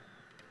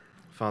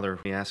Father,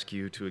 we ask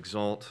you to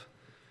exalt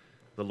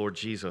the Lord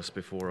Jesus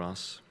before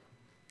us.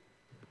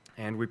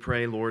 And we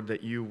pray, Lord,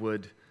 that you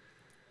would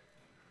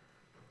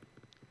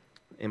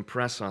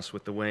impress us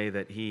with the way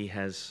that he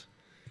has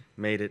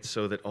made it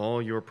so that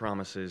all your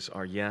promises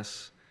are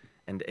yes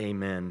and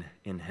amen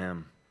in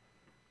him.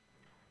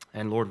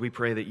 And Lord, we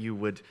pray that you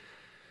would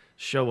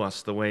show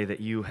us the way that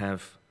you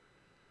have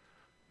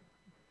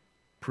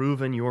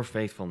proven your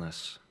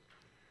faithfulness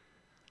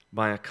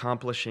by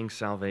accomplishing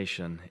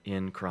salvation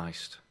in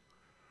Christ.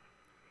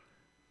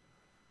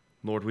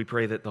 Lord, we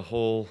pray that the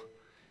whole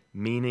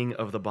meaning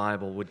of the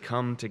Bible would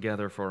come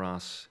together for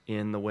us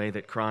in the way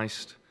that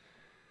Christ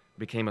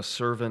became a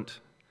servant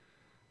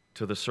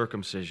to the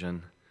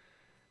circumcision,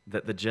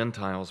 that the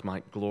Gentiles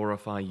might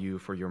glorify you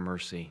for your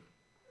mercy.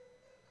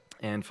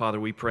 And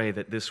Father, we pray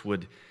that this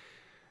would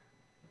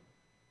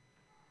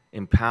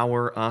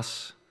empower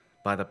us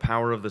by the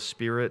power of the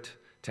Spirit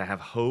to have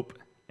hope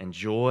and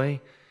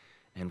joy.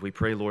 And we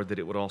pray, Lord, that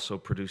it would also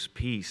produce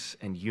peace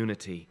and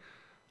unity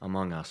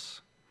among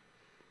us.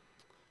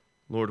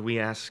 Lord, we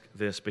ask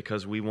this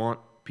because we want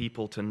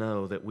people to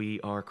know that we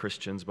are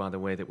Christians by the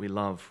way that we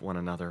love one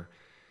another.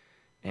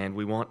 And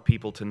we want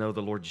people to know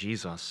the Lord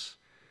Jesus.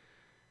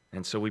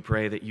 And so we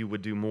pray that you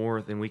would do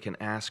more than we can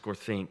ask or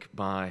think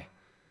by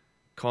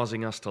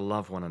causing us to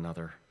love one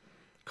another,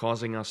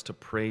 causing us to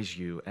praise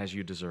you as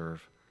you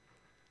deserve.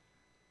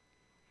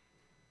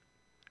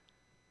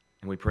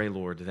 And we pray,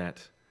 Lord,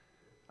 that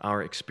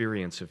our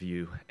experience of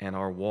you and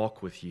our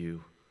walk with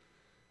you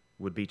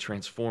would be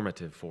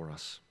transformative for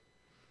us.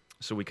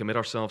 So we commit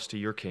ourselves to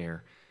your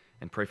care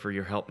and pray for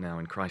your help now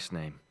in Christ's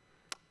name.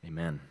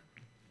 Amen.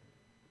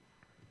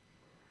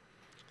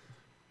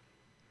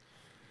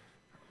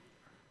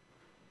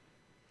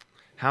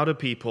 How do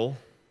people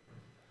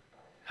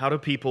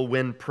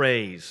win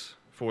praise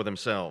for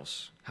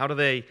themselves? How do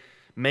they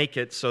make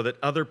it so that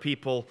other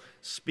people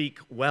speak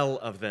well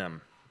of them?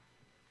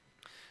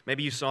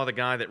 Maybe you saw the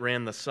guy that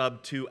ran the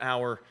sub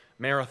 2-hour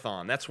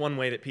marathon. That's one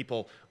way that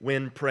people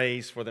win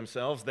praise for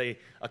themselves. They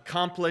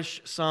accomplish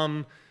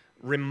some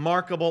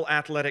remarkable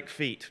athletic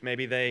feat.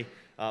 Maybe they,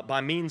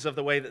 by means of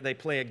the way that they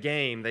play a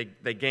game,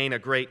 they gain a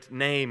great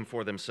name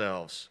for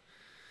themselves.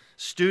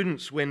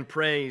 Students win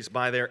praise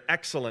by their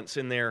excellence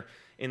in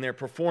their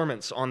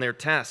performance on their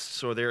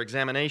tests or their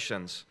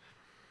examinations.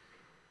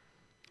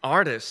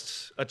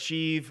 Artists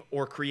achieve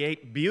or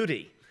create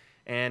beauty,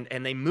 and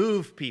they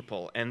move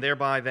people, and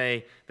thereby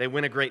they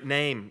win a great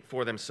name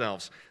for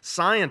themselves.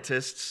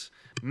 Scientists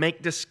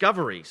make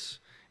discoveries,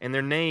 and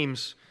their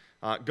names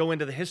go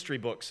into the history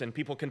books, and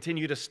people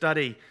continue to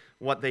study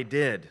what they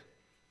did.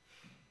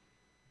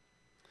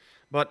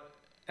 But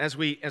as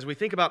we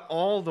think about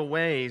all the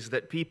ways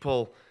that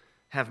people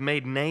have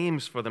made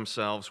names for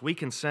themselves, we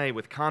can say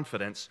with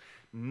confidence,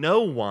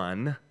 no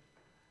one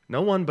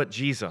but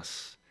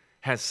Jesus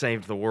has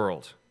saved the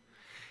world.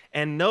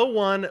 And no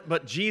one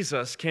but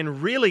Jesus can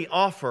really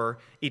offer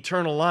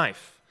eternal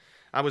life.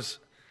 I was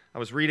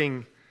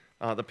reading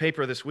the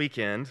paper this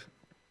weekend,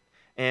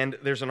 and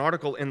there's an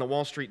article in the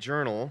Wall Street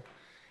Journal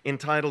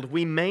entitled,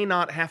 "We May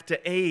Not Have to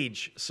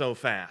Age So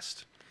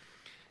Fast."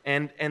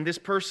 And this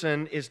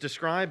person is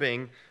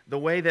describing the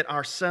way that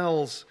our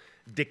cells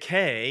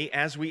decay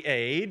as we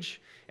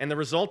age, and the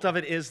result of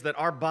it is that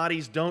our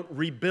bodies don't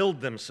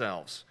rebuild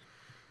themselves.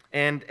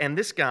 And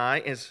this guy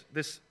is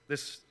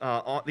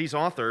these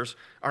authors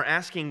are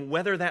asking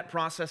whether that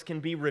process can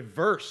be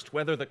reversed,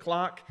 whether the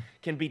clock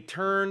can be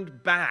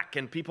turned back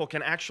and people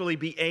can actually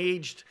be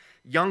aged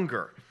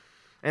younger.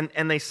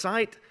 And they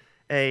cite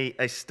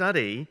a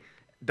study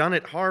done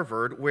at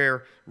Harvard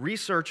where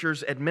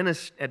researchers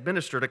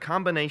administered a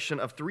combination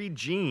of 3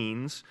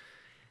 genes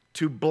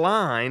to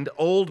blind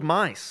old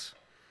mice.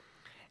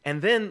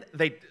 And then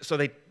they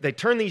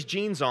turn these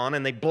genes on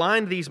and they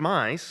blind these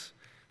mice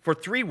for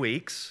 3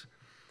 weeks.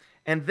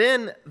 And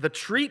then the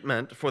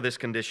treatment for this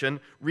condition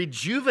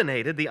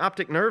rejuvenated the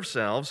optic nerve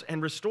cells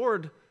and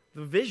restored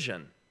the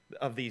vision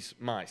of these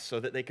mice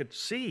so that they could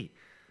see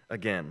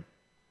again.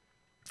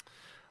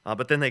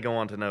 But then they go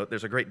on to note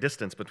there's a great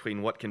distance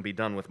between what can be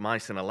done with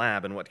mice in a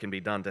lab and what can be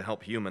done to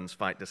help humans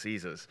fight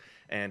diseases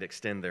and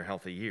extend their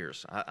healthy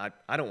years. I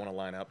don't want to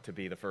line up to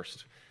be the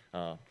first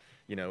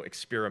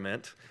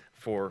experiment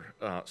for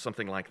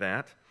something like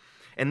that.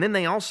 And then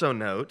they also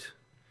note,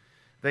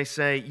 they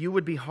say, you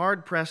would be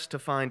hard-pressed to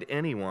find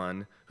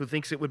anyone who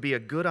thinks it would be a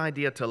good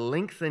idea to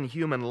lengthen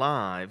human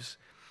lives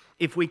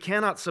if we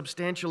cannot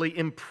substantially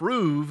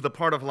improve the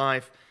part of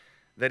life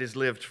that is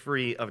lived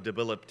free of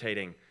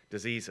debilitating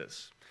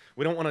diseases.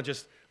 We don't want to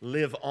just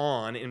live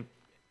on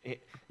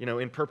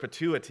in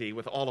perpetuity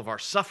with all of our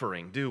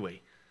suffering, do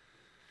we?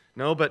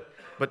 No, but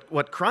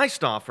what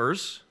Christ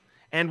offers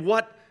and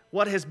what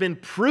has been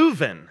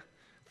proven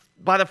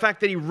by the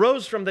fact that he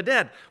rose from the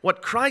dead,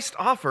 what Christ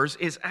offers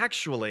is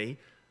actually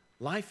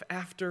life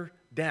after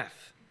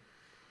death.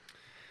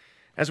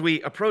 As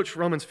we approach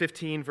Romans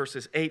 15,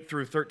 verses 8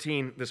 through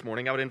 13 this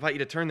morning, I would invite you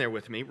to turn there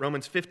with me.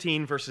 Romans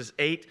 15, verses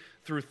 8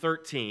 through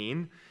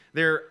 13.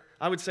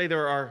 I would say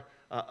there are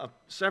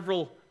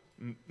several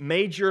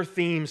major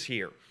themes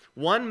here.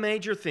 One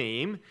major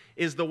theme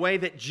is the way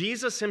that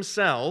Jesus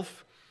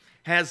himself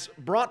has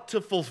brought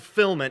to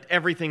fulfillment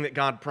everything that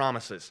God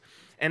promises.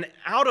 And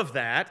out of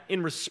that,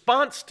 in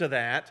response to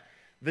that,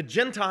 the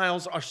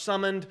Gentiles are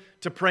summoned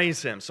to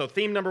praise him. So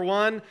theme number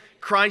one,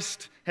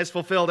 Christ has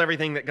fulfilled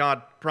everything that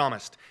God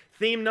promised.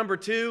 Theme number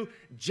two,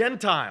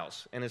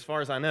 Gentiles. And as far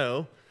as I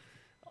know,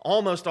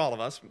 almost all of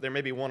us, there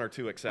may be one or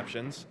two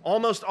exceptions,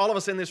 almost all of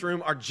us in this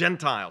room are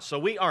Gentiles. So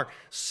we are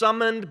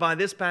summoned by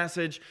this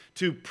passage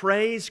to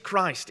praise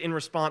Christ in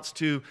response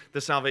to the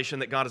salvation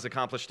that God has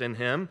accomplished in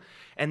him.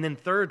 And then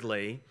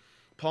thirdly,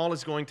 Paul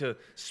is going to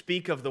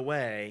speak of the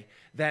way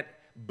that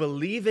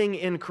believing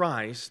in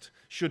Christ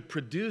should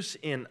produce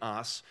in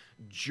us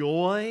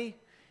joy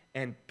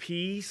and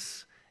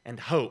peace and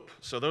hope.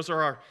 So those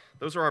are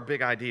our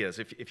big ideas.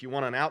 If you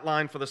want an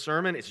outline for the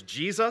sermon, it's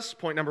Jesus,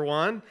 point number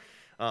one.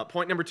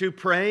 Point number two,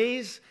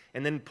 praise.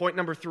 And then point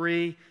number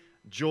three,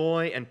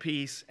 joy and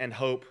peace and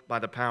hope by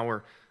the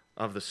power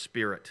of the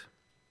Spirit.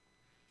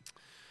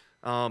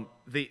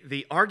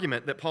 The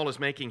argument that Paul is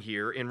making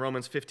here in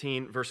Romans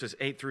 15, verses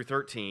 8 through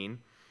 13,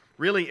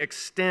 really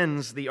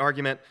extends the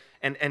argument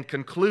and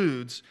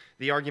concludes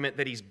the argument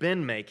that he's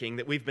been making,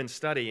 that we've been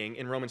studying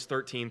in Romans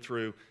 13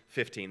 through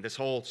 15, this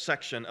whole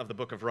section of the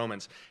book of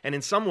Romans. And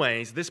in some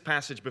ways, this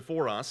passage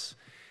before us,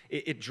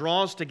 it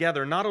draws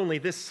together not only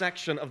this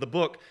section of the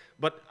book,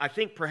 but I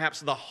think perhaps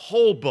the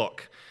whole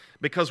book,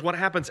 because what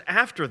happens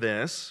after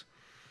this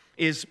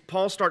is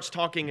Paul starts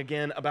talking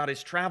again about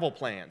his travel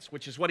plans,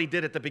 which is what he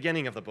did at the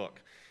beginning of the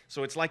book.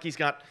 So it's like he's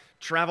got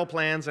travel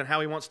plans and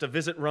how he wants to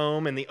visit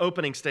Rome in the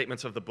opening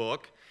statements of the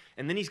book.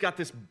 And then he's got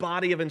this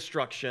body of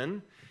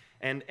instruction.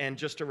 And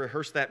just to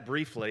rehearse that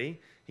briefly,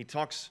 he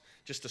talks,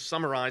 just to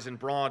summarize in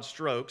broad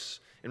strokes,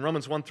 in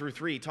Romans 1 through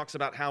 3, he talks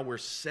about how we're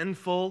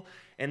sinful.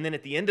 And then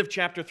at the end of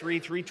chapter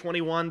 3,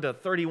 3:21 to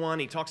 31,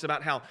 he talks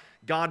about how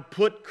God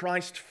put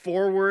Christ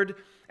forward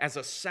as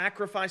a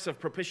sacrifice of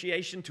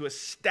propitiation to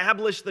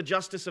establish the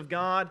justice of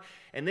God.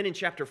 And then in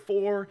chapter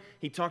 4,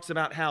 he talks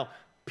about how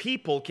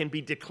people can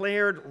be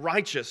declared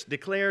righteous,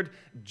 declared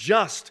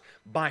just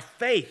by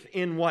faith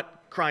in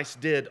what Christ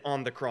did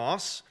on the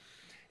cross.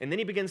 And then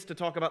he begins to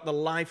talk about the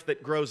life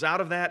that grows out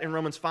of that in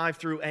Romans 5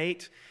 through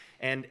 8.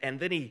 And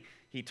then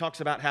he talks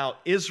about how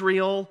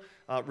Israel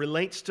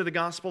relates to the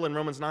gospel in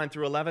Romans 9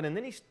 through 11. And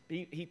then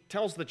he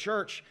tells the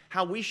church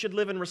how we should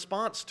live in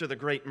response to the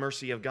great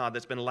mercy of God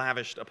that's been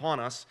lavished upon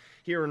us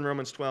here in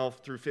Romans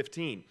 12 through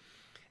 15.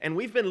 And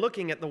we've been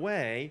looking at the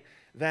way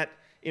that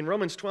in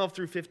Romans 12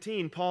 through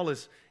 15, Paul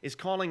is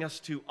calling us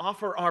to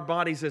offer our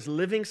bodies as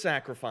living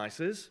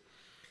sacrifices.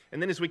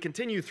 And then as we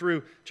continue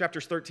through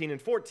chapters 13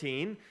 and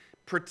 14,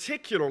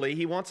 particularly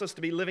he wants us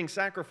to be living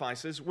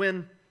sacrifices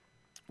when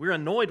we're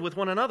annoyed with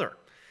one another.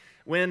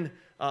 When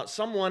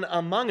someone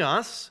among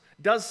us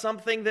does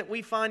something that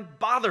we find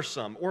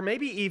bothersome or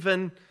maybe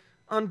even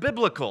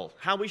unbiblical,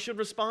 how we should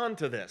respond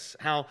to this,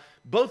 how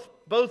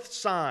both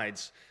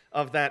sides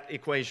of that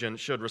equation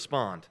should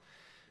respond.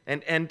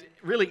 And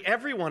really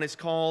everyone is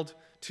called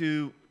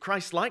to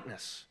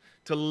Christ-likeness,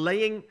 to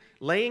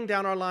laying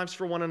down our lives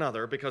for one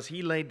another because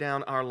he laid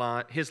down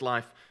his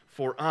life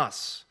for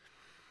us.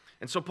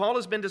 And so Paul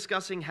has been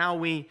discussing how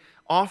we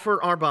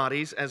offer our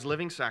bodies as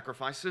living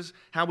sacrifices,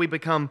 how we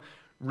become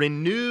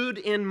renewed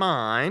in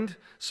mind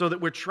so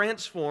that we're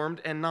transformed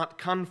and not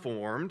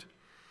conformed.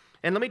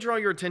 And let me draw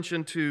your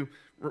attention to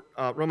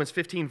Romans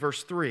 15,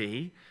 verse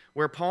 3,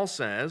 where Paul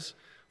says,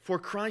 "For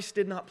Christ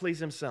did not please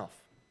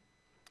himself."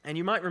 And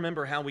you might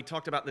remember how we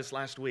talked about this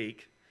last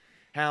week,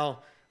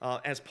 how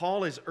as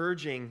Paul is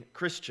urging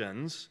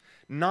Christians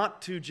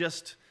not to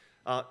just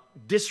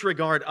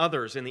disregard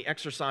others in the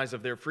exercise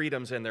of their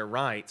freedoms and their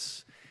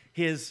rights,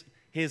 his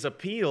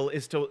appeal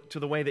is to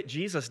the way that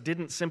Jesus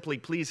didn't simply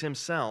please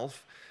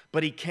himself,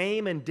 but he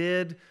came and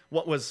did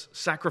what was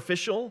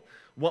sacrificial,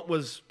 what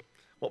was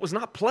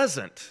not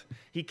pleasant.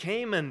 He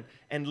came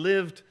and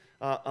lived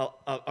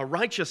a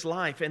righteous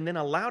life and then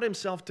allowed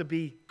himself to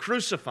be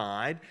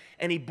crucified,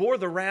 and he bore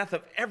the wrath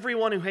of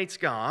everyone who hates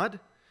God.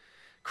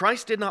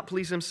 Christ did not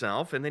please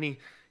himself, and then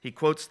he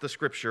quotes the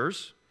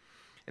scriptures,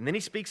 and then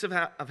he speaks of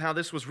how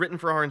this was written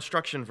for our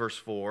instruction, verse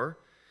 4,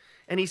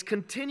 and he's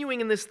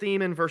continuing in this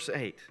theme in verse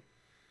 8.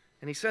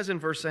 And he says in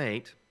verse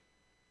 8,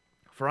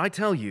 "For I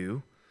tell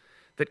you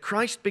that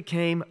Christ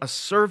became a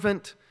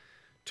servant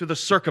to the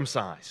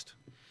circumcised."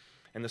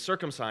 And the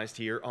circumcised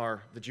here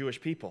are the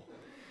Jewish people.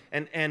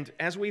 And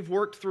as we've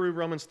worked through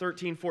Romans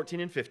 13,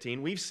 14, and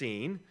 15, we've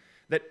seen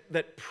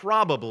that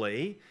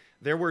probably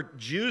there were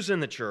Jews in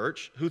the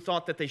church who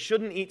thought that they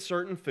shouldn't eat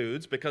certain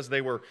foods because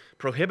they were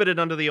prohibited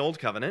under the Old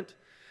Covenant.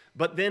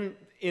 But then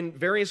in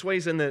various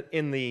ways in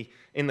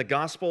the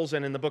Gospels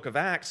and in the book of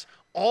Acts,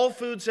 all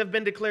foods have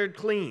been declared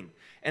clean.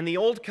 And the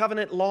Old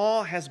Covenant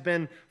law has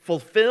been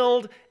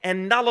fulfilled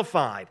and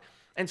nullified.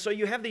 And so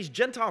you have these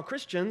Gentile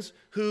Christians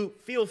who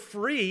feel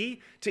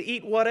free to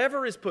eat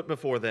whatever is put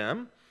before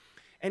them.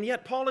 And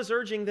yet Paul is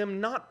urging them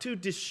not to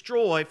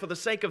destroy, for the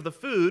sake of the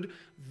food,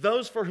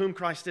 those for whom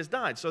Christ has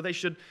died. So they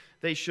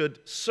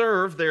should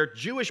serve their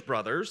Jewish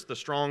brothers,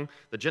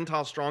 the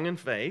Gentiles strong in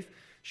faith,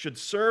 should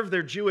serve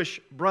their Jewish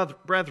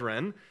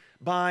brethren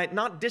by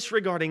not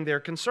disregarding their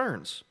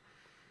concerns.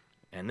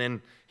 And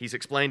then he's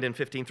explained in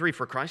 15:3,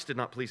 for Christ did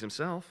not please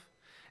himself.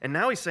 And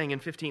now he's saying in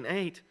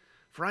 15:8,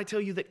 for I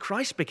tell you that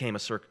Christ became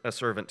a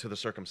servant to the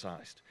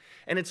circumcised.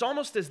 And it's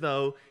almost as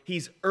though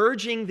he's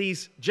urging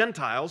these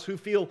Gentiles who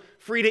feel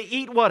free to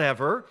eat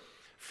whatever,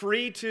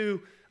 free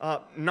to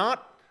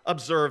not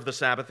observe the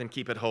Sabbath and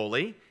keep it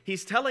holy.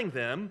 He's telling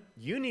them,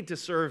 you need to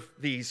serve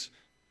these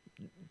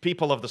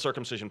people of the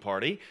circumcision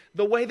party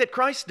the way that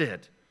Christ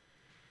did.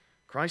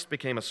 Christ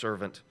became a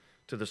servant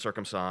to the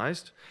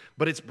circumcised,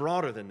 but it's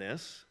broader than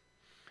this,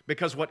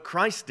 because what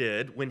Christ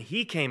did when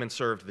he came and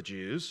served the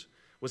Jews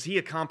was he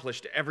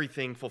accomplished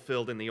everything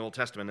fulfilled in the Old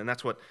Testament, and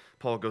that's what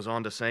Paul goes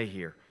on to say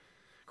here.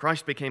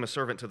 Christ became a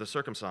servant to the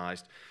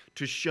circumcised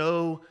to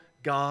show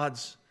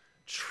God's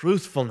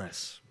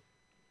truthfulness.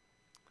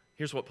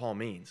 Here's what Paul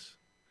means.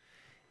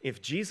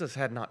 If Jesus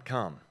had not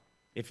come,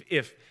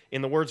 if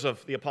in the words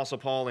of the Apostle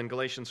Paul in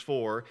Galatians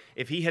 4,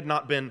 if he had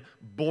not been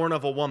born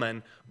of a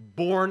woman,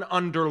 born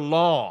under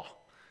law,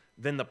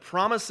 then the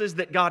promises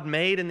that God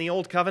made in the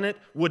Old Covenant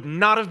would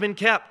not have been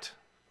kept.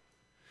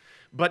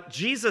 But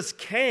Jesus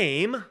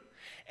came,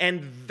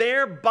 and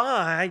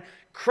thereby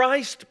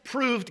Christ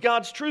proved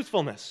God's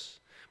truthfulness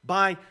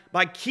by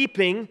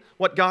keeping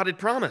what God had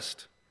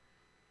promised.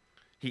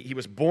 He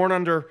was born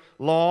under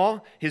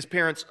law. His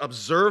parents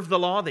observed the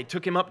law. They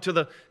took him up to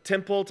the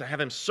temple to have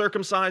him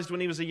circumcised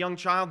when he was a young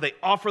child. They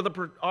offered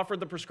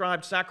the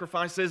prescribed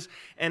sacrifices.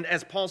 And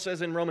as Paul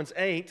says in Romans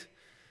 8,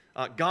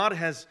 God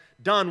has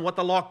done what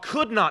the law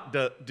could not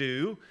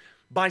do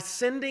by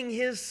sending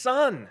his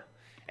Son.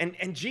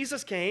 And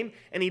Jesus came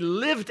and he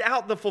lived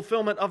out the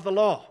fulfillment of the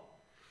law.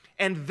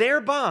 And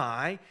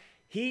thereby,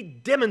 he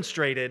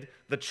demonstrated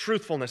the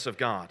truthfulness of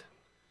God.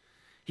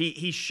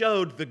 He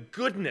showed the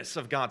goodness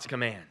of God's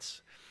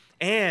commands.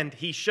 And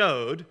he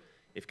showed,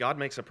 if God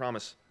makes a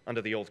promise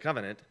under the Old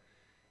Covenant,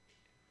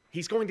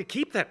 he's going to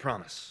keep that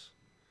promise.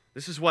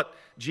 This is what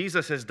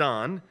Jesus has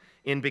done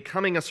in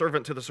becoming a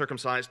servant to the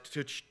circumcised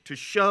to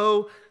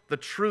show the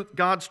truth,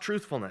 God's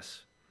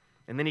truthfulness.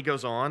 And then he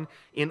goes on,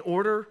 in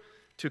order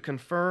to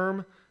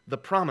confirm the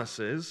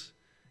promises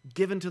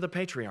given to the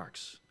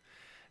patriarchs.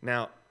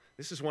 Now,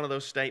 this is one of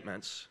those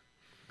statements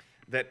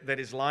that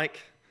is like,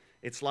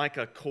 it's like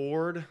a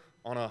cord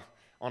on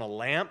a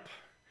lamp.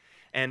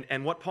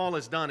 And what Paul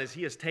has done is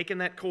he has taken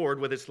that cord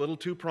with its little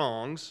two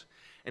prongs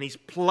and he's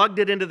plugged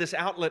it into this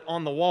outlet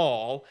on the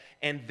wall,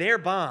 and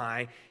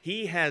thereby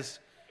he has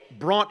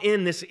brought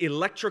in this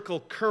electrical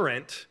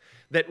current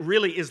that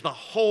really is the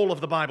whole of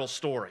the Bible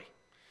story.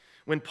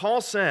 When Paul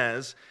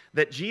says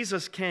that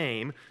Jesus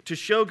came to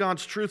show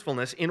God's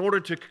truthfulness in order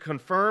to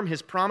confirm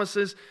his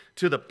promises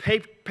to the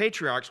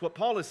patriarchs, what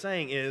Paul is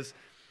saying is,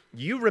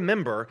 you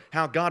remember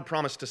how God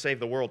promised to save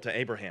the world to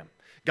Abraham.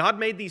 God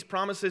made these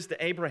promises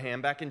to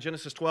Abraham back in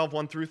Genesis 12,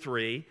 1 through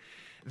 3,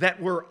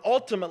 that were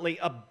ultimately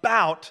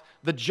about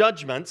the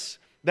judgments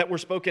that were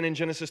spoken in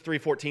Genesis 3,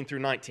 14 through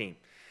 19.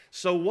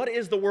 So what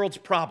is the world's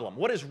problem?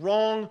 What is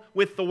wrong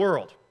with the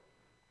world?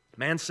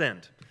 Man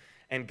sinned,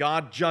 and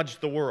God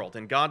judged the world.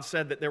 And God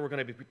said that there were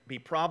going to be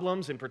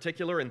problems, in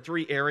particular, in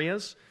three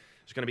areas.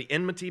 There's going to be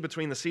enmity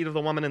between the seed of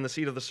the woman and the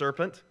seed of the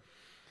serpent.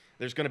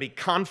 There's going to be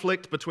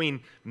conflict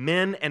between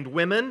men and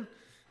women,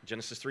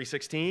 Genesis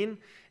 3:16.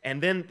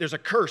 And then there's a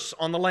curse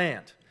on the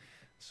land.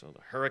 So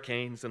the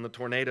hurricanes and the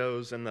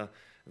tornadoes and the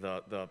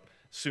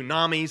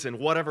tsunamis and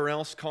whatever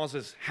else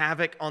causes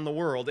havoc on the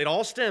world, it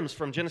all stems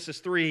from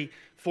Genesis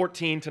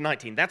 3:14 to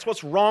 19. That's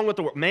what's wrong with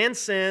the world. Man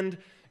sinned,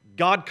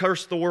 God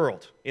cursed the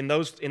world in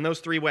those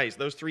three ways,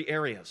 those three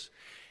areas.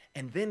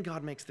 And then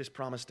God makes this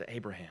promise to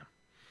Abraham.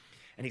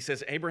 And he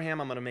says, Abraham,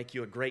 I'm going to make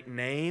you a great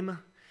name,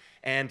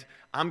 and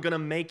I'm going to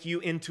make you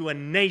into a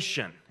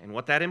nation. And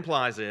what that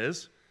implies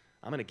is,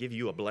 I'm going to give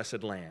you a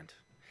blessed land.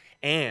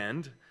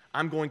 And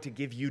I'm going to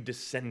give you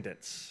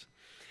descendants.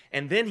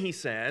 And then he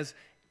says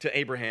to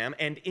Abraham,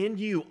 and in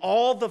you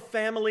all the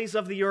families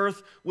of the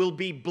earth will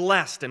be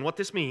blessed. And what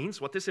this means,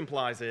 what this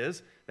implies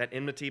is that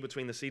enmity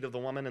between the seed of the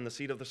woman and the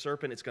seed of the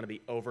serpent is going to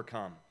be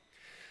overcome.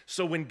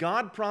 So when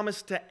God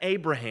promised to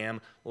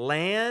Abraham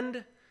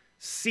land,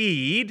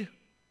 seed,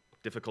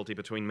 difficulty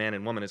between man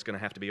and woman is going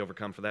to have to be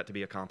overcome for that to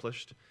be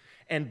accomplished,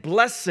 and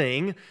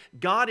blessing,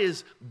 God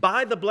is,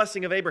 by the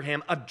blessing of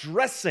Abraham,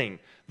 addressing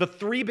the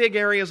three big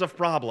areas of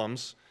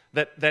problems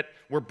that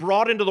were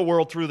brought into the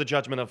world through the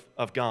judgment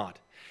of God.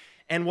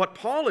 And what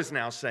Paul is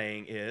now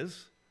saying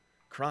is,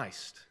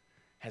 Christ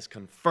has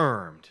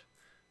confirmed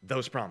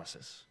those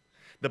promises.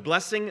 The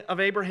blessing of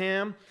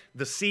Abraham,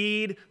 the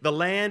seed, the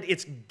land,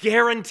 it's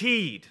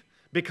guaranteed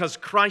because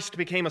Christ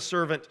became a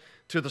servant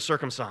to the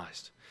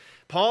circumcised.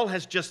 Paul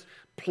has just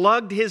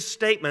plugged his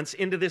statements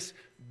into this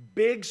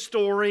big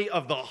story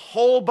of the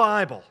whole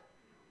Bible.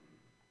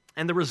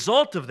 And the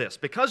result of this,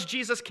 because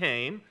Jesus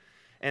came,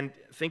 and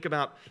think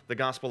about the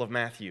Gospel of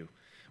Matthew,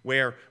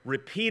 where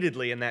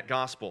repeatedly in that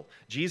Gospel,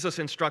 Jesus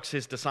instructs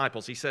his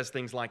disciples. He says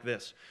things like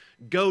this,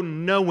 go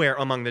nowhere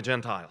among the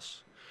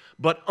Gentiles,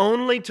 but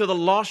only to the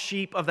lost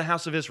sheep of the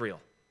house of Israel.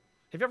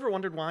 Have you ever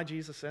wondered why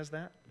Jesus says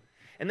that?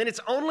 And then it's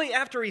only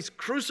after he's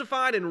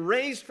crucified and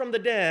raised from the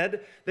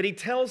dead that he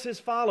tells his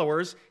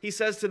followers, he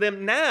says to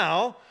them,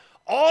 now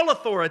all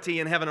authority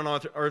in heaven and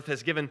on earth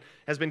has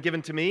been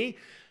given to me.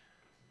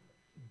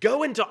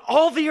 Go into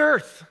all the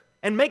earth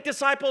and make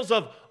disciples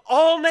of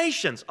all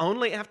nations,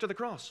 only after the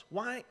cross.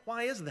 Why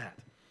is that?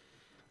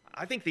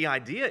 I think the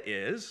idea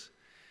is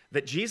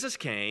that Jesus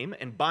came,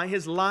 and by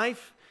his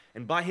life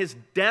and by his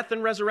death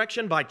and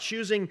resurrection, by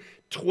choosing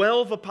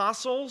 12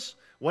 apostles,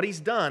 what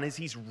he's done is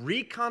he's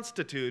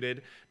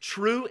reconstituted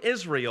true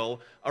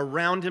Israel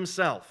around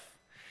himself.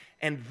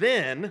 And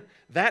then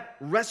that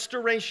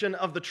restoration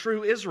of the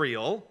true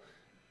Israel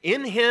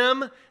in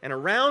him and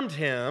around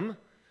him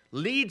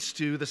leads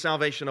to the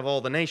salvation of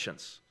all the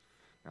nations.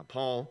 Now,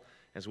 Paul,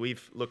 as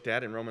we've looked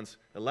at in Romans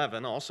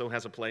 11, also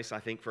has a place, I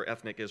think, for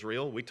ethnic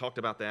Israel. We talked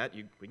about that.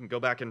 We can go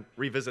back and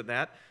revisit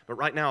that. But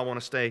right now I want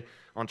to stay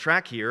on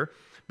track here,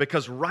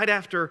 because right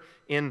after,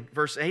 in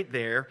verse 8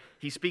 there,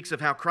 he speaks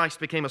of how Christ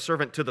became a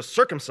servant to the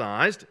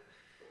circumcised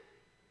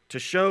to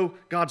show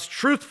God's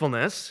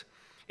truthfulness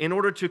in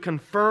order to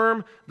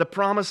confirm the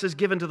promises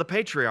given to the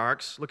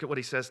patriarchs. Look at what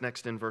he says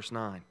next in verse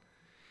 9.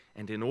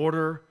 And in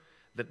order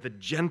that the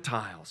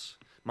Gentiles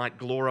might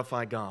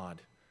glorify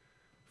God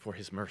for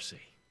his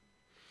mercy.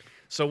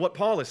 So what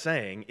Paul is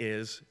saying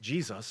is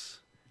Jesus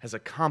has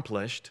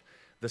accomplished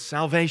the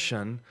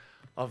salvation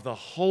of the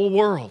whole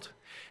world.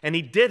 And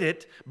he did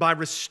it by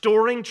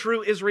restoring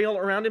true Israel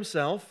around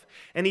himself.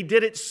 And he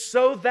did it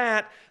so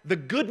that the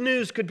good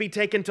news could be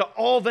taken to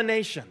all the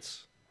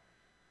nations.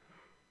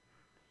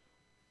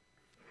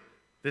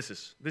 This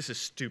is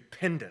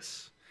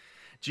stupendous.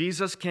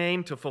 Jesus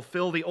came to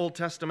fulfill the Old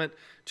Testament,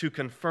 to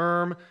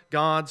confirm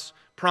God's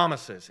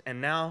promises.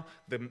 And now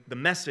the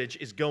message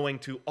is going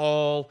to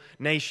all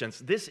nations.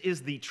 This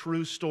is the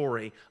true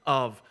story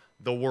of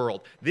the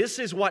world. This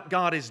is what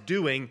God is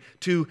doing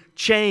to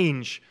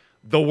change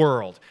the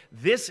world.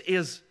 This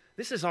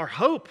is our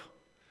hope.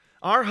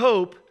 Our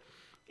hope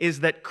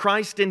is that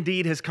Christ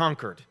indeed has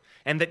conquered,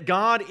 and that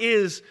God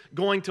is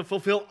going to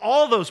fulfill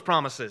all those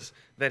promises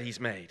that he's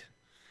made.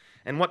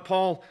 And what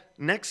Paul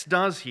next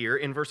does here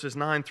in verses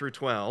 9 through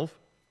 12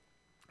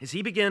 is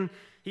he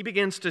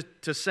begins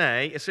to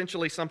say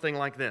essentially something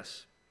like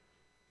this.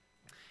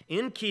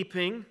 In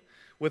keeping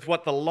with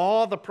what the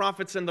law, the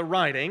prophets, and the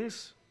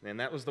writings, and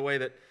that was the way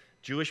that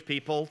Jewish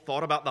people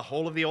thought about the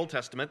whole of the Old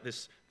Testament,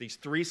 these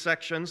three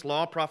sections,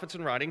 law, prophets,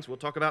 and writings. We'll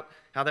talk about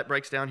how that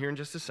breaks down here in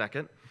just a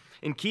second.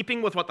 In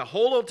keeping with what the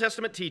whole Old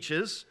Testament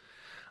teaches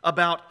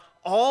about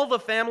all the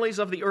families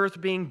of the earth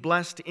being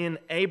blessed in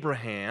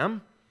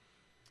Abraham,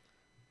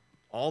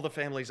 all the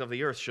families of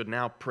the earth should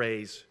now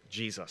praise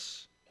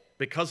Jesus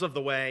because of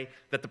the way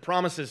that the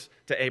promises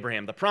to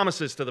Abraham, the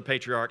promises to the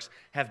patriarchs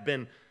have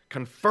been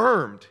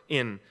confirmed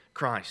in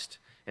Christ.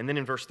 And then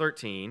in verse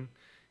 13,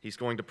 he's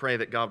going to pray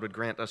that God would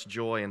grant us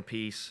joy and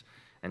peace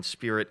and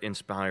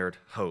Spirit-inspired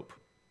hope.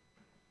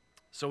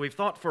 So we've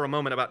thought for a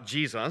moment about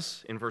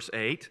Jesus in verse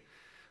 8.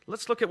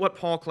 Let's look at what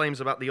Paul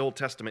claims about the Old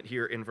Testament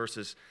here in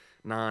verses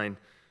 9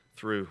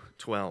 through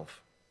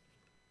 12.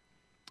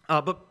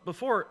 But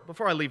before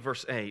I leave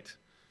verse 8,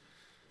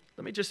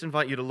 let me just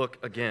invite you to look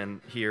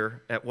again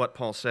here at what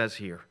Paul says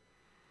here.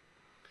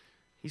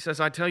 He says,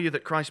 I tell you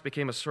that Christ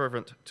became a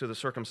servant to the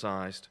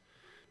circumcised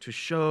to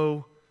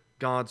show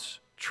God's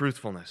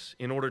truthfulness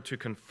in order to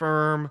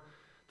confirm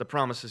the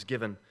promises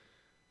given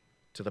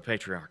to the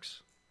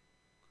patriarchs.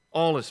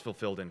 All is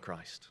fulfilled in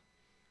Christ.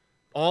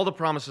 All the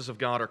promises of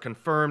God are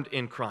confirmed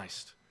in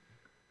Christ.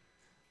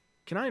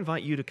 Can I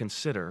invite you to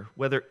consider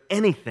whether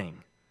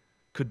anything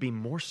could be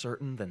more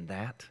certain than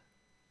that?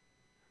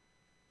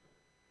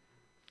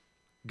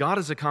 God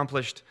has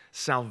accomplished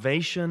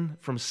salvation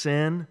from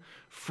sin,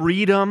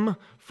 freedom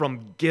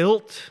from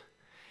guilt,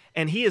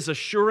 and he is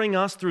assuring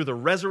us through the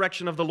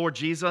resurrection of the Lord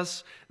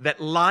Jesus that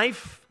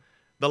life,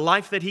 the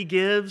life that he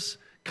gives,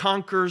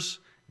 conquers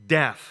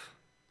death.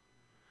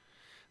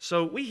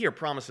 So we hear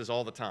promises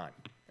all the time.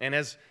 And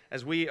as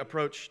we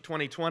approach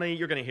 2020,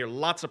 you're going to hear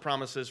lots of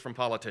promises from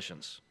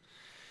politicians.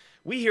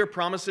 We hear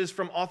promises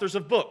from authors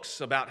of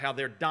books about how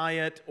their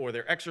diet or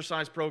their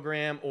exercise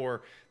program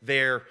or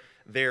their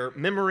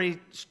memory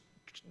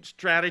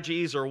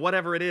strategies or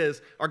whatever it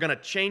is are going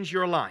to change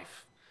your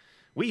life.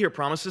 We hear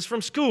promises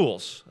from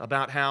schools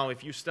about how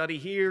if you study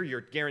here,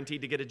 you're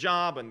guaranteed to get a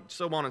job and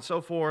so on and so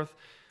forth.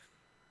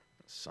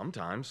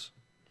 Sometimes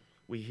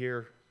we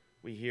hear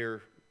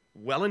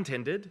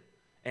well-intended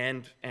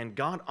and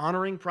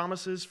God-honoring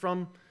promises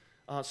from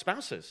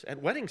spouses at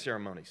wedding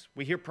ceremonies.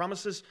 We hear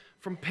promises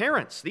from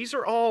parents. These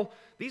are all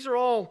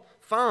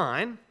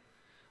fine,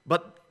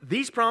 but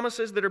these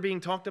promises that are being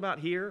talked about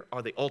here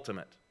are the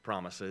ultimate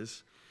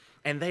promises,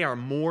 and they are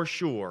more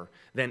sure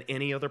than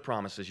any other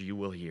promises you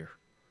will hear.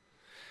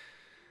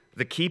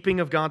 The keeping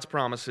of God's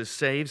promises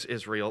saves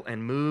Israel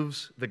and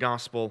moves the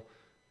gospel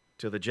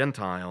to the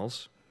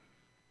Gentiles.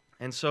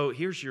 And so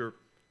here's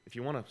if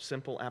you want a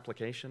simple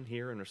application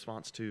here in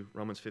response to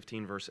Romans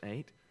 15, verse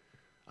 8,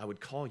 I would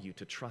call you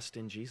to trust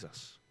in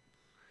Jesus.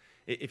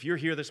 If you're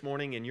here this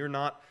morning and you're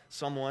not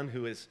someone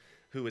who is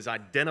who is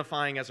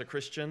identifying as a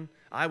Christian,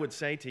 I would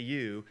say to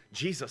you,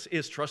 Jesus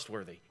is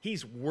trustworthy.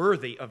 He's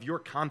worthy of your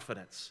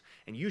confidence,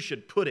 and you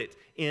should put it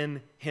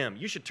in Him.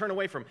 You should turn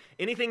away from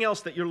anything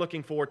else that you're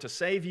looking for to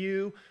save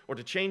you or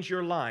to change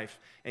your life,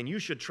 and you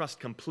should trust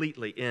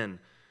completely in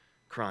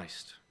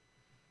Christ.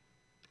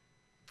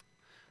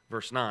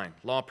 Verse 9,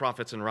 Law,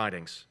 Prophets, and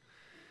Writings.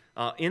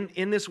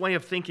 In this way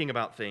of thinking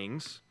about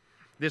things,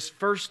 this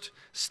first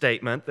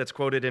statement that's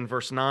quoted in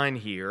verse 9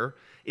 here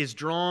is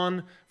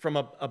drawn from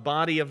a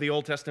body of the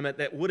Old Testament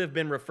that would have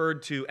been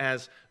referred to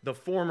as the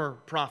former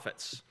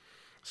prophets.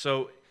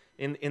 So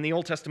in the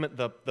Old Testament,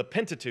 the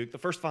Pentateuch, the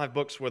first 5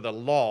 books were the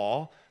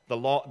law,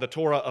 the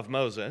Torah of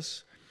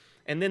Moses.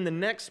 And then the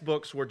next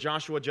books were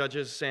Joshua,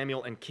 Judges,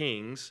 Samuel, and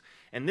Kings.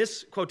 And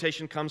this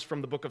quotation comes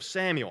from the book of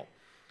Samuel.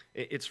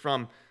 It's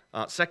from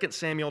 2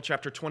 Samuel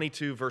chapter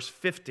 22, verse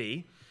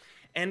 50.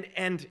 And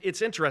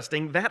it's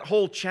interesting, that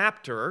whole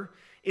chapter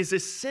is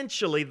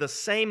essentially the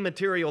same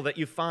material that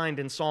you find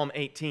in Psalm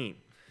 18.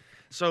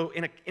 So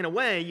in a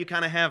way, you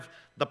kind of have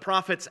the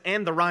prophets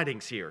and the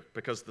writings here,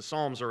 because the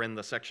Psalms are in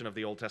the section of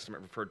the Old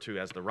Testament referred to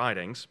as the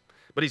writings.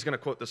 But he's going to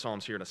quote the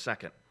Psalms here in a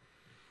second.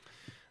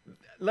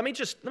 Let me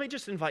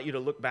just invite you to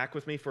look back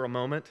with me for a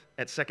moment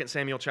at 2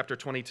 Samuel chapter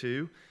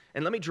 22,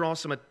 and let me draw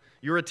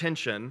your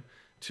attention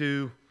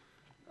to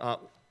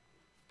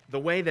the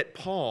way that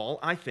Paul,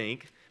 I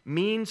think,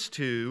 means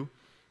to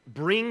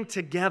bring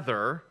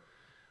together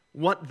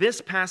what this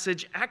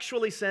passage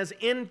actually says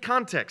in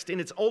context,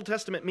 in its Old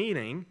Testament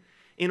meaning,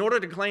 in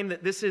order to claim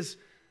that this is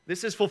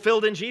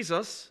fulfilled in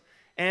Jesus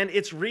and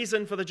it's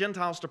reason for the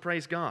Gentiles to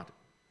praise God.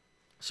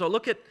 So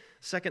look at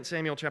 2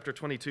 Samuel chapter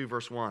 22,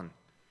 verse 1.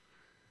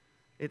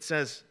 It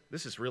says,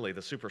 this is really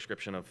the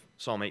superscription of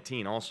Psalm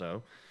 18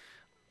 also.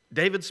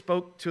 David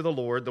spoke to the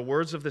Lord the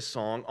words of this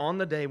song on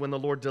the day when the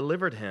Lord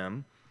delivered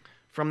him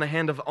from the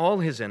hand of all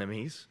his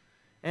enemies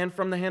and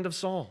from the hand of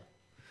Saul.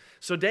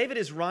 So David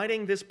is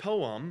writing this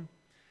poem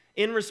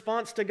in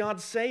response to God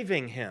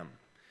saving him.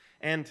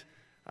 And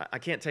I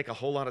can't take a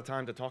whole lot of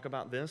time to talk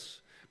about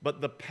this,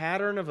 but the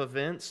pattern of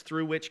events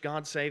through which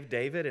God saved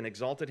David and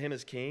exalted him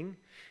as king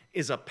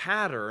is a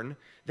pattern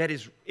that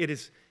is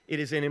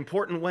in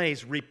important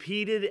ways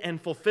repeated and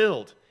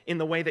fulfilled in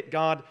the way that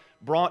God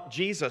brought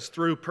Jesus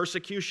through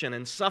persecution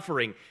and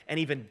suffering and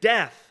even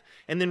death,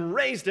 and then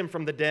raised him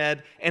from the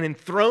dead and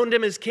enthroned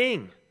him as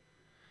king.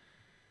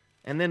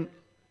 And then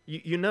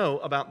you know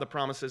about the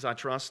promises, I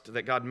trust,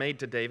 that God made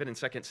to David in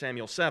 2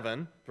 Samuel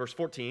 7, verse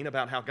 14,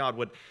 about how God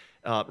would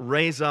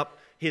raise up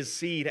his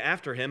seed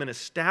after him and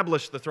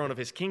establish the throne of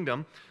his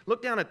kingdom.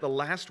 Look down at the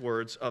last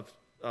words of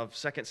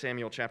 2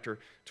 Samuel chapter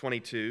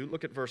 22.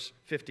 Look at verse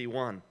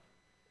 51,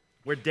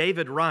 where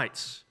David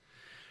writes,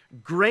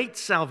 "Great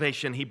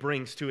salvation he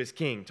brings to his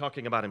king,"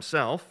 talking about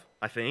himself,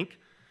 I think,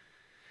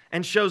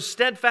 "and shows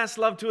steadfast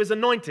love to his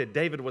anointed."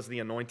 David was the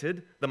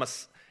anointed.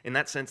 In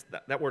that sense,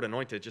 that word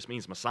anointed just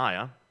means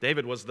Messiah.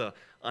 David was the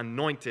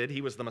anointed. He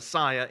was the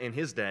Messiah in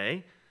his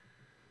day.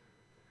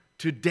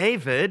 "To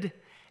David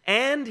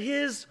and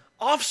his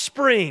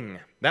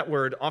offspring." That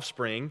word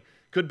offspring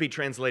could be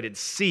translated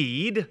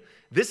seed.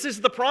 This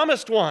is the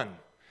promised one.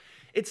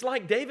 It's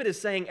like David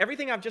is saying,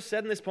 everything I've just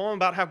said in this poem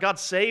about how God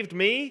saved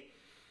me,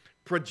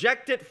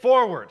 project it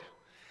forward.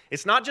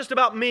 It's not just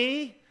about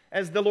me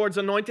as the Lord's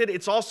anointed,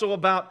 it's also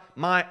about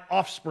my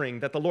offspring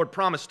that the Lord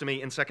promised to me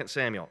in 2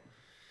 Samuel.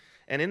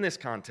 And in this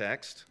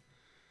context,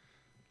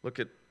 look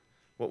at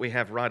what we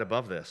have right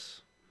above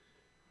this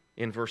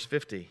in verse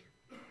 50.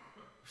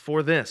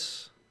 "For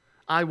this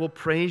I will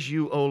praise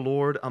you, O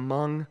Lord,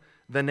 among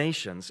the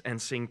nations,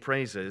 and sing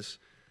praises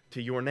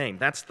to your name."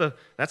 That's the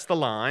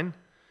line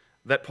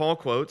that Paul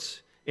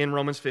quotes in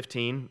Romans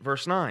 15,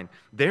 verse 9.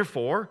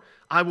 "Therefore,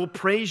 I will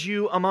praise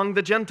you among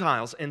the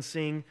Gentiles and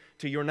sing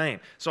to your name."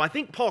 So I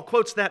think Paul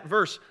quotes that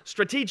verse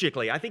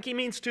strategically. I think he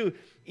means to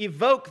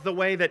evoke the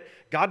way that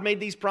God made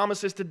these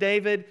promises to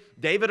David.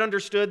 David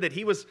understood that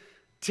he was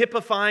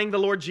typifying the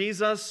Lord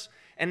Jesus.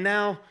 And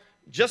now,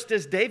 just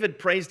as David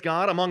praised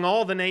God among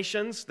all the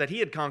nations that he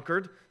had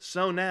conquered,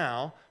 so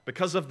now,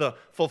 because of the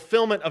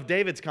fulfillment of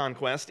David's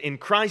conquest, in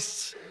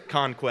Christ's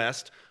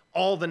conquest,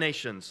 all the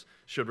nations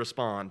should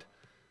respond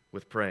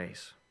with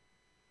praise.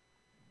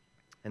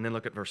 And then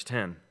look at verse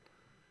 10.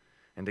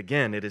 "And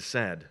again it is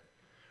said,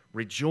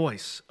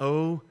 'Rejoice,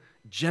 O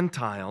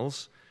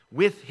Gentiles,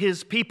 with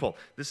his people.'"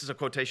 This is a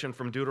quotation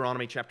from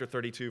Deuteronomy chapter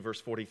 32,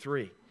 verse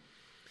 43.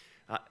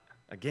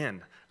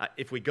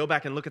 If we go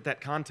back and look at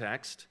that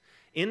context,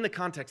 in the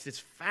context it's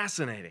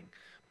fascinating.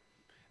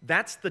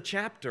 That's the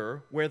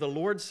chapter where the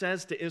Lord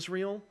says to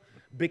Israel,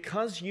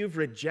 "Because you've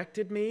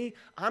rejected me,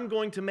 I'm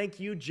going to make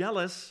you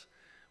jealous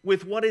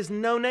with what is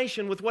no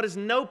nation, with what is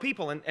no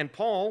people." And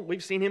Paul,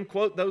 we've seen him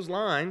quote those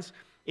lines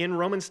in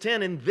Romans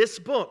 10 in this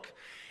book.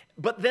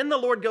 But then the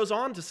Lord goes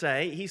on to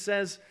say, he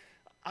says,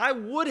 "I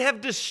would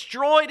have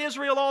destroyed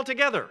Israel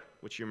altogether,"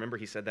 which you remember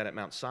he said that at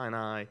Mount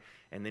Sinai,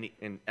 and then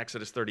in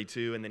Exodus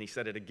 32, and then he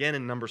said it again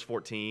in Numbers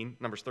 13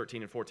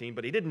 and 14,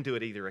 but he didn't do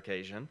it either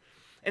occasion.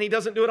 And he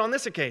doesn't do it on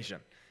this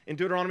occasion. In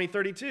Deuteronomy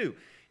 32,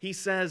 he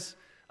says,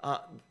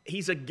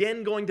 He's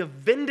again going to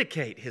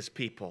vindicate his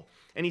people,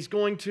 and he's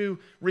going to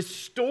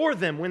restore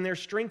them when their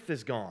strength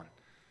is gone.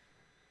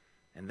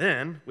 And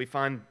then we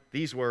find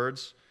these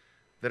words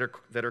that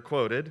are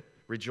quoted,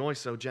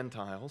 "Rejoice, O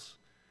Gentiles,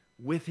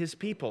 with his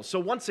people." So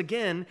once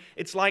again,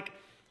 it's like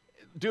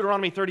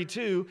Deuteronomy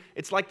 32,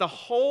 it's like the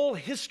whole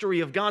history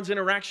of God's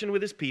interaction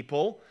with his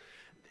people,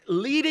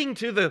 leading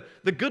to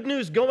the good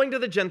news going to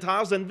the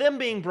Gentiles and them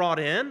being brought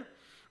in,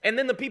 and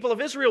then the people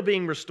of Israel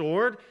being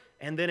restored,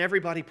 and then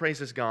everybody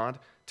praises God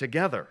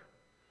together.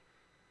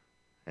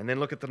 And then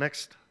look at the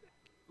next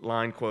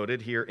line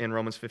quoted here in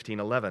Romans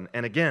 15:11.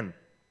 "And again,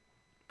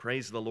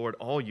 praise the Lord,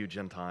 all you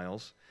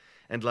Gentiles,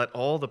 and let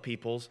all the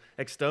peoples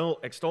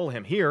extol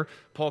him." Here,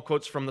 Paul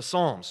quotes from the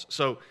Psalms.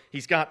 So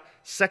he's got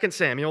 2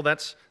 Samuel,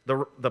 that's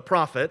the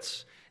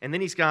prophets, and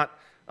then he's got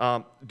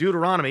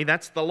Deuteronomy,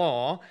 that's the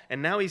law,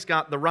 and now he's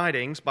got the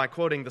writings by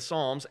quoting the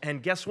Psalms.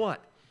 And guess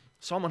what?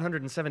 Psalm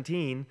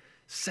 117,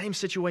 same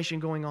situation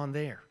going on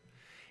there.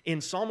 In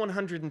Psalm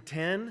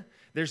 110,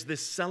 there's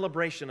this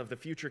celebration of the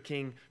future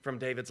king from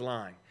David's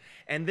line.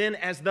 And then,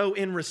 as though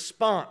in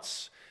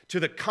response to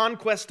the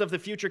conquest of the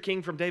future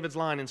king from David's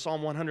line in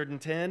Psalm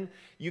 110,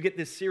 you get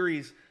this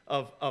series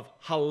of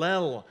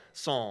Hallel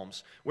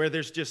psalms, where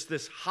there's just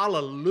this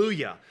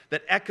hallelujah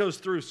that echoes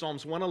through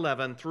Psalms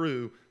 111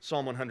 through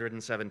Psalm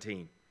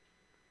 117.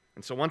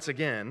 And so once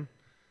again,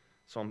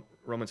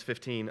 Romans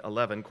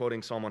 15:11,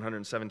 quoting Psalm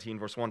 117,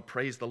 verse 1,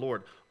 "Praise the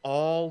Lord,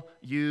 all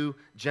you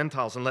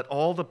Gentiles, and let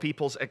all the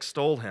peoples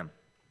extol him."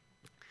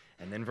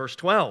 And then verse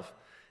 12,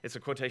 it's a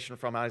quotation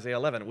from Isaiah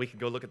 11. We could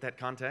go look at that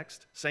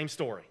context. Same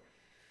story.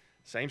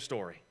 Same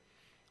story.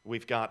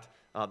 We've got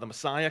the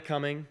Messiah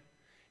coming.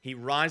 He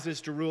rises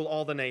to rule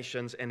all the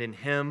nations, and in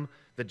him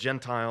the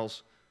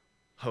Gentiles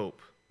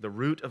hope. "The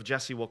root of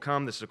Jesse will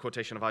come." This is a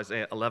quotation of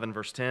Isaiah 11,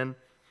 verse 10.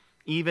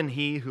 "Even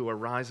he who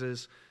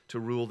arises to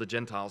rule the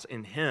Gentiles,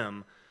 in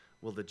him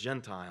will the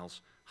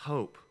Gentiles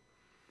hope."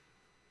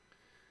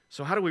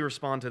 So how do we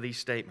respond to these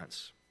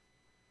statements?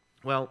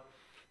 Well,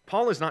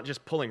 Paul is not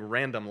just pulling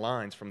random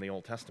lines from the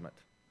Old Testament.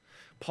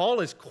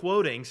 Paul is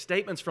quoting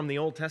statements from the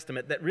Old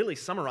Testament that really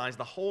summarize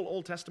the whole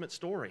Old Testament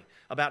story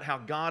about how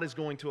God is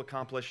going to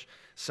accomplish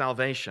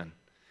salvation.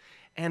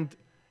 And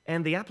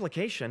the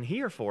application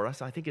here for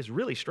us, I think, is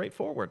really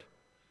straightforward.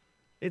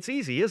 It's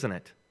easy, isn't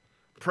it?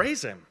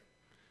 Praise him.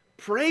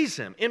 Praise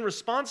him. In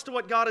response to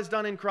what God has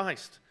done in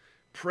Christ,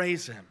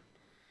 praise him.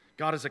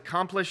 God has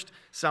accomplished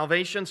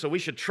salvation, so we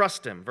should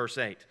trust him, verse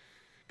 8.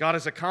 God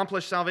has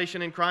accomplished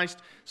salvation in Christ,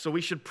 so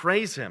we should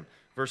praise him,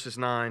 verses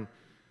 9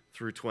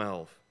 through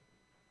 12.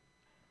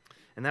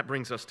 And that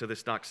brings us to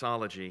this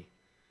doxology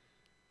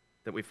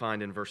that we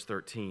find in verse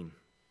 13.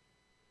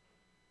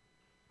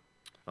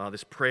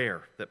 This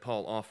prayer that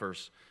Paul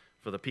offers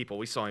for the people.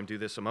 We saw him do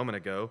this a moment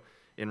ago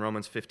in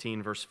Romans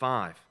 15, verse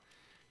 5.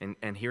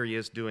 And here he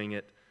is doing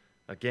it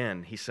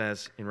again. He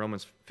says in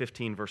Romans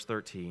 15, verse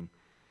 13,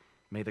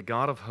 "May the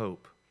God of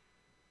hope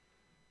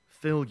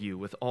fill you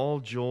with all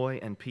joy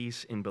and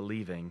peace in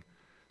believing,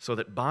 so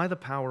that by the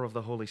power of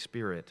the Holy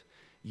Spirit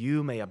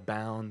you may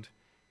abound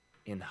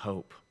in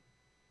hope."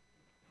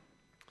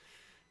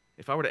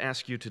 If I were to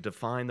ask you to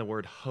define the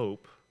word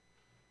hope,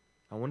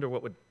 I wonder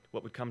what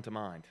would come to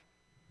mind.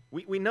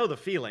 We know the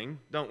feeling,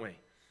 don't we?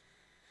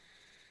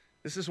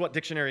 This is what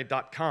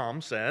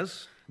dictionary.com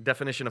says,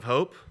 definition of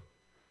hope: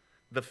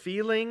 the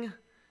feeling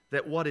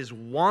that what is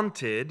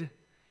wanted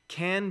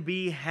can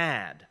be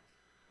had,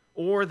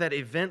 or that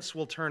events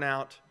will turn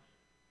out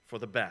for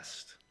the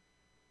best.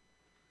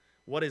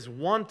 What is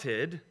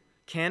wanted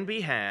can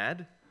be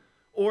had,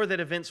 or that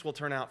events will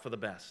turn out for the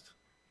best.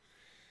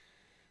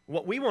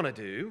 What we want to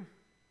do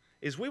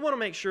is we want to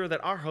make sure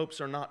that our hopes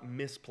are not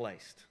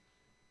misplaced.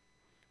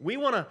 We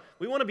want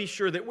to be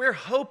sure that we're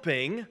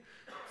hoping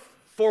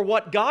for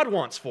what God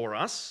wants for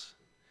us,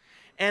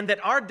 and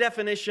that our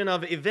definition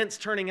of events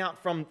turning out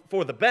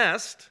for the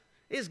best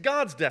is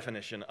God's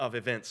definition of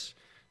events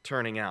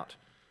turning out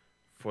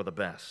for the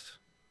best.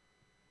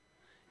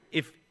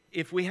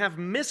 If we have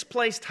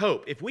misplaced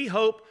hope, if we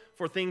hope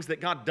for things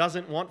that God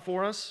doesn't want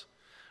for us,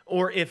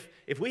 or if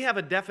we have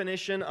a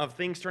definition of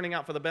things turning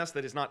out for the best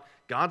that is not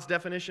God's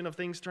definition of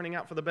things turning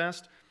out for the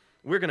best,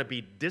 we're going to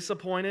be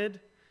disappointed,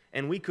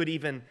 and we could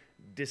even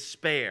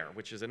despair,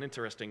 which is an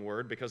interesting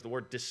word because the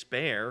word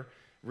despair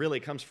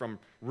really comes from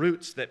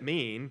roots that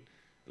mean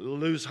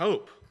lose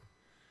hope.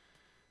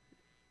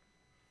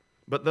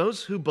 But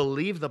those who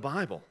believe the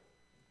Bible,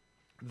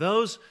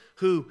 those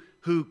who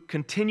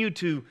continue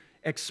to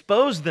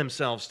expose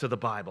themselves to the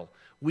Bible,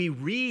 we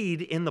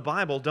read in the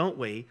Bible, don't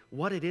we,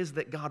 what it is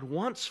that God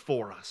wants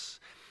for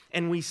us.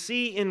 And we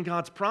see in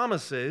God's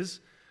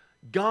promises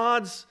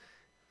God's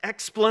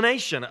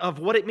explanation of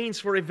what it means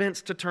for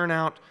events to turn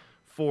out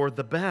for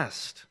the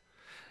best.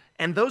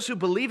 And those who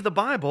believe the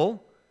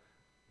Bible,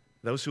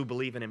 those who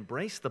believe and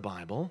embrace the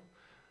Bible,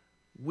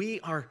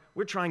 we're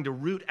trying to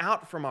root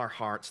out from our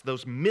hearts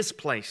those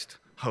misplaced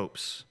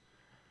hopes.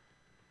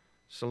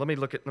 So let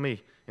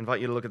me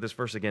invite you to look at this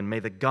verse again. May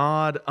the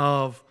God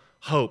of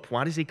hope.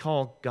 Why does he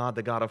call God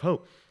the God of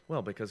hope?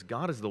 Well, because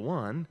God is the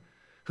one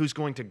who's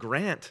going to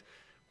grant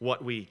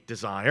what we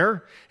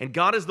desire, and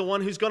God is the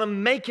one who's going to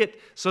make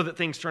it so that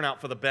things turn out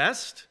for the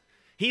best.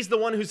 He's the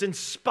one who's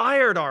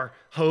inspired our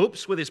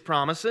hopes with His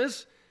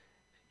promises.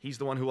 He's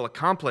the one who will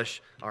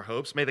accomplish our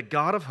hopes. May the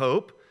God of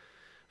hope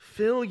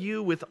fill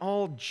you with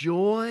all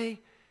joy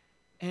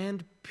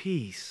and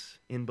peace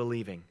in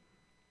believing.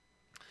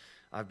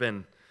 I've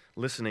been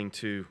listening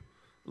to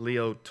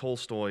Leo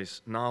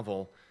Tolstoy's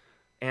novel,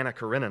 Anna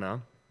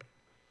Karenina,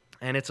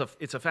 and it's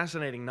a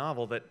fascinating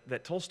novel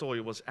that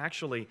Tolstoy was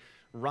actually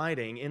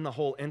writing in the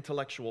whole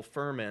intellectual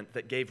ferment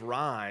that gave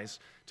rise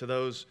to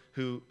those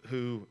who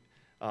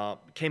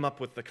came up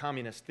with the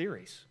communist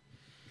theories.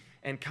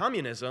 And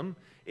communism,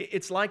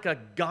 it's like a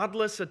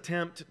godless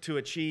attempt to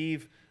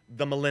achieve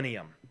the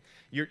millennium.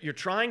 You're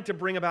trying to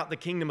bring about the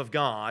kingdom of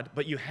God,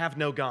 but you have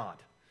no God.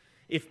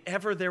 If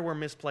ever there were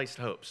misplaced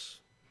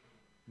hopes,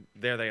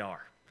 there they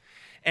are.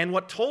 And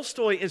what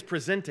Tolstoy is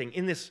presenting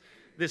in this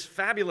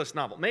fabulous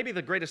novel, maybe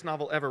the greatest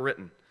novel ever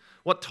written,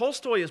 what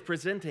Tolstoy is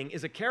presenting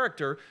is a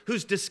character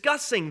who's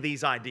discussing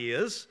these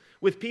ideas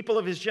with people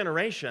of his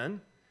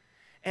generation.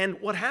 And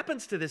what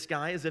happens to this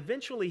guy is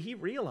eventually he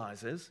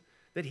realizes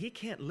that he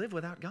can't live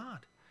without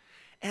God.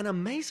 And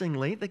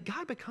amazingly, the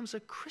guy becomes a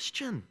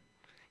Christian.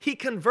 He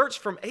converts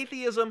from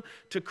atheism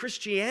to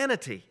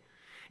Christianity.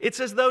 It's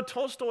as though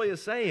Tolstoy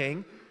is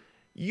saying,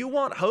 you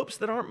want hopes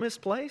that aren't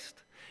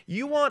misplaced?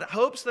 You want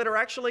hopes that are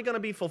actually going to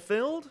be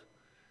fulfilled?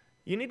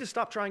 You need to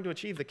stop trying to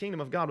achieve the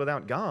kingdom of God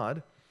without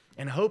God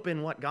and hope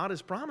in what God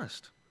has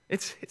promised.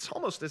 It's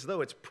almost as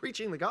though it's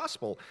preaching the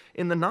gospel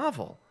in the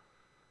novel.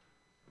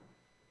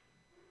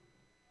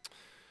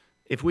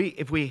 If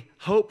we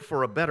hope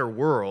for a better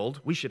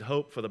world, we should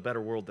hope for the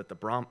better world that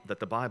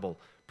the Bible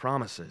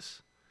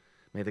promises.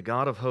 May the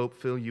God of hope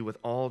fill you with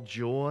all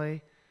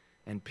joy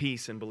and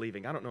peace in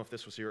believing. I don't know if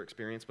this was your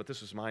experience, but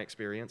this was my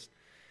experience.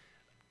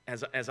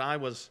 As I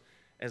was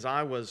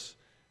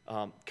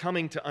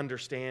coming to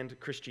understand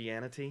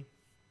Christianity,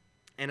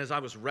 and as I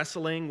was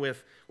wrestling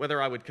with whether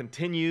I would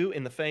continue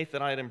in the faith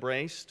that I had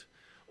embraced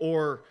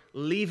or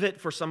leave it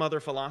for some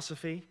other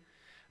philosophy,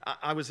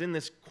 I was in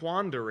this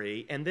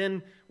quandary. And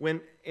then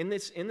when in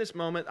this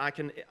moment, I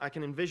can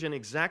envision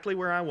exactly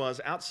where I was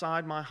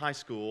outside my high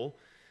school.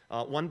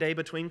 One day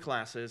between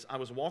classes, I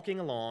was walking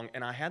along,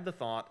 and I had the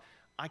thought,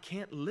 I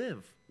can't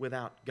live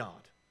without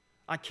God.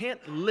 I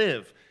can't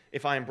live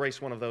if I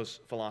embrace one of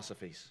those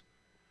philosophies.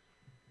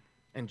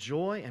 And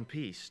joy and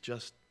peace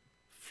just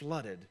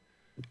flooded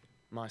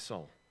my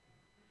soul.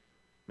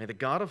 May the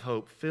God of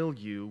hope fill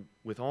you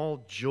with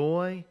all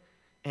joy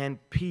and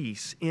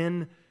peace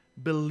in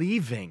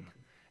believing.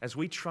 As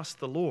we trust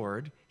the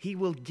Lord, He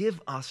will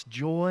give us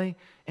joy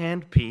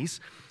and peace,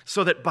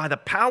 so that by the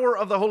power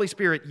of the Holy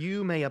Spirit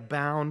you may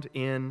abound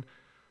in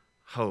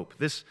hope.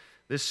 This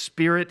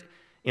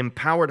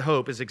Spirit-empowered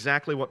hope is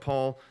exactly what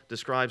Paul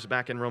describes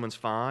back in Romans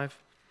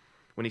 5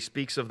 when he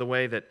speaks of the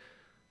way that,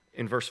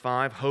 in verse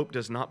 5, hope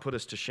does not put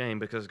us to shame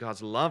because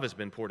God's love has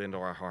been poured into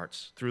our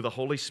hearts through the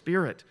Holy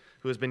Spirit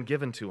who has been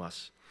given to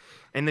us.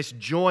 And this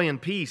joy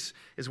and peace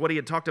is what he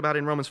had talked about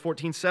in Romans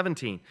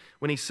 14:17,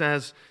 when he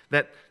says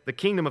that the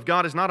kingdom of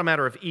God is not a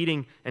matter of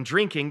eating and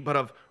drinking, but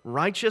of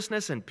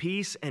righteousness and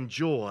peace and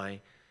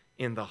joy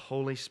in the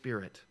Holy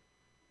Spirit.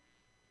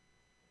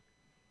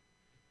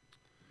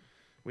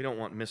 We don't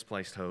want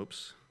misplaced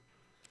hopes.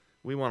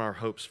 We want our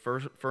hopes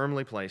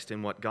firmly placed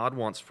in what God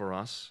wants for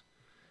us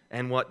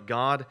and what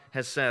God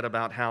has said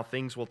about how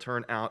things will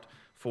turn out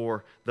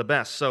for the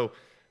best. So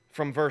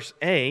from verse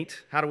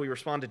 8, how do we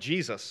respond to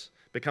Jesus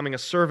becoming a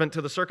servant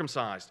to the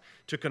circumcised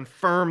to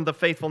confirm the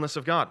faithfulness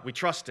of God? We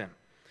trust Him.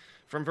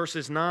 From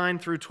verses 9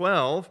 through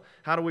 12,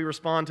 how do we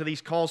respond to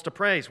these calls to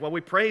praise? Well,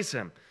 we praise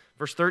Him.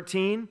 Verse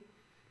 13,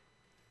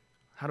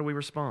 how do we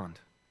respond?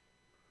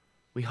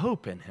 We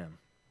hope in Him.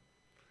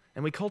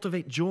 And we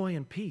cultivate joy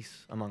and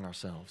peace among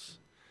ourselves.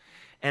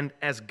 And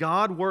as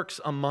God works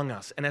among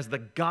us, and as the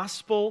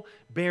gospel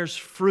bears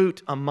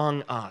fruit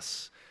among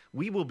us,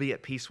 we will be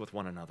at peace with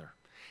one another.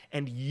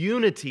 And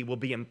unity will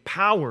be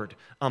empowered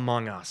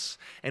among us.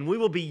 And we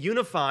will be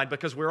unified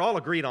because we're all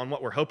agreed on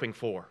what we're hoping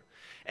for.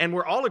 And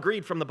we're all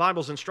agreed from the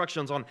Bible's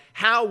instructions on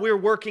how we're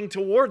working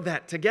toward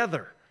that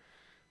together.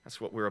 That's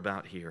what we're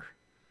about here.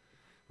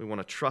 We want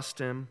to trust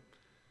Him,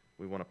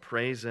 we want to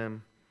praise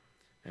Him,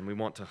 and we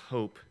want to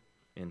hope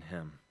in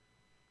Him.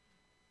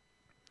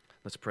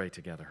 Let's pray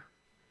together.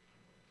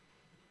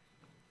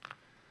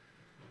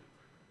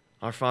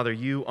 Our Father,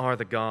 You are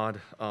the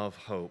God of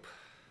hope.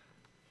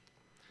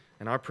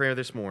 And our prayer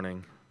this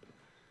morning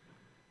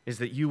is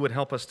that You would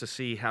help us to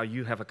see how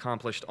You have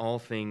accomplished all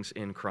things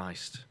in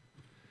Christ,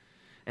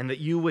 and that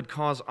You would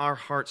cause our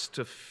hearts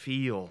to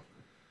feel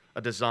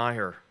a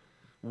desire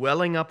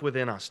welling up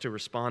within us to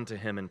respond to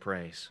Him in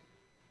praise.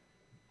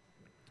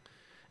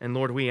 And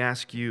Lord, we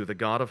ask You, the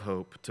God of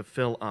hope, to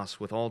fill us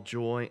with all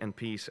joy and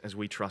peace as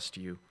we trust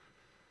You,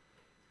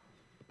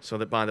 so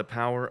that by the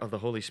power of the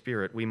Holy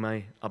Spirit we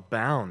may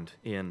abound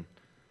in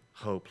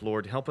hope.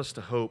 Lord, help us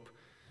to hope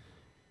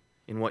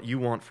in what You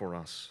want for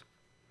us,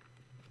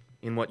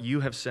 in what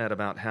You have said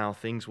about how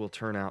things will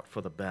turn out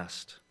for the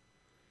best.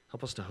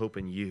 Help us to hope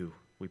in you,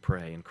 we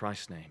pray. In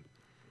Christ's name,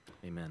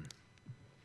 amen.